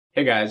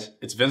Hey guys,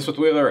 it's Vince with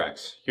Wheeler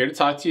X, here to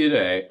talk to you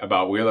today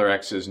about Wheeler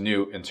X's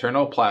new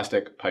internal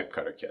plastic pipe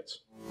cutter kits.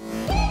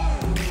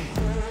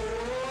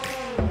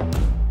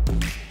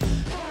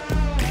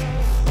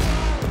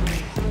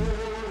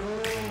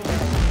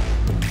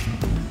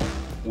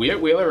 We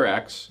at Wheeler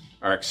X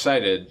are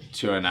excited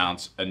to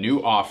announce a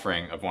new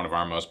offering of one of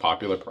our most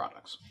popular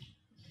products.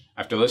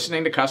 After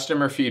listening to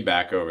customer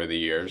feedback over the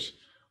years,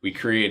 we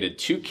created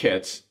two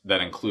kits that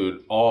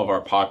include all of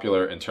our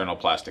popular internal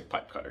plastic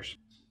pipe cutters.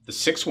 The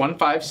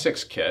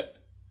 6156 kit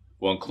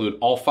will include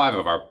all 5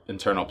 of our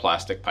internal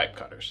plastic pipe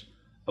cutters,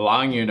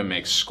 allowing you to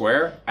make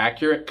square,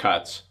 accurate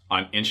cuts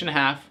on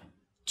 1.5",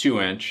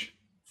 2-inch,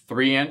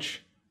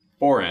 3-inch,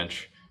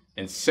 4-inch,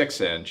 and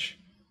 6-inch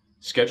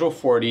Schedule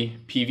 40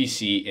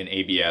 PVC and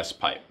ABS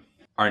pipe.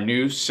 Our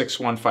new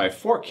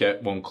 6154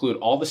 kit will include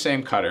all the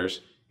same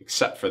cutters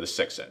except for the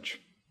 6-inch.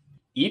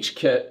 Each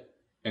kit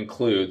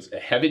includes a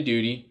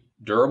heavy-duty,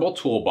 durable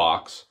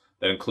toolbox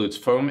that includes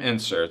foam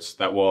inserts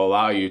that will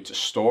allow you to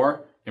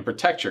store and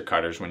protect your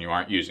cutters when you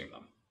aren't using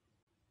them.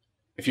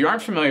 If you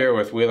aren't familiar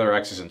with Wheeler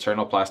X's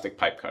internal plastic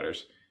pipe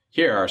cutters,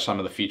 here are some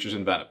of the features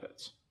and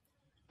benefits.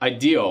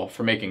 Ideal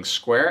for making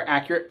square,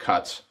 accurate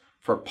cuts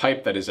for a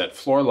pipe that is at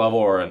floor level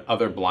or in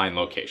other blind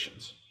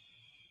locations.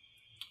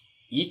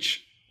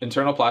 Each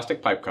internal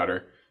plastic pipe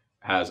cutter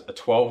has a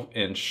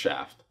 12-inch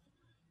shaft.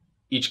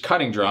 Each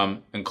cutting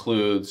drum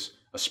includes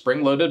a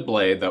spring-loaded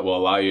blade that will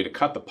allow you to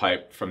cut the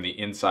pipe from the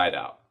inside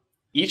out.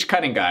 Each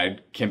cutting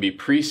guide can be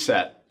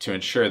preset to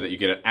ensure that you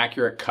get an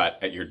accurate cut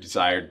at your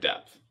desired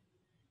depth.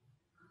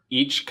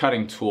 Each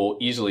cutting tool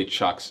easily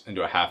chucks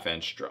into a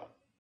 1/2-inch drill.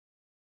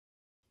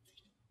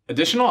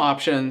 Additional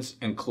options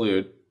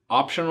include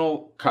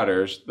optional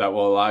cutters that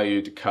will allow you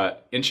to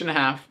cut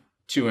 1.5",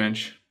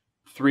 2-inch,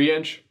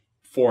 3-inch,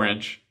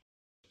 4-inch,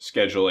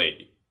 Schedule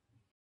 80.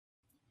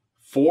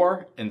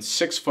 4- and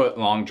 6-foot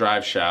long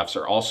drive shafts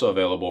are also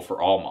available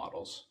for all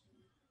models.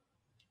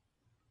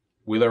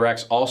 Wheeler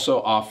X also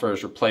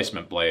offers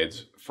replacement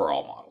blades for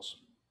all models.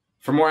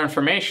 For more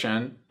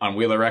information on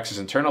Wheeler X's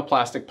internal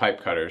plastic pipe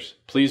cutters,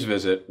 please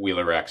visit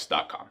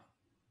wheelerx.com.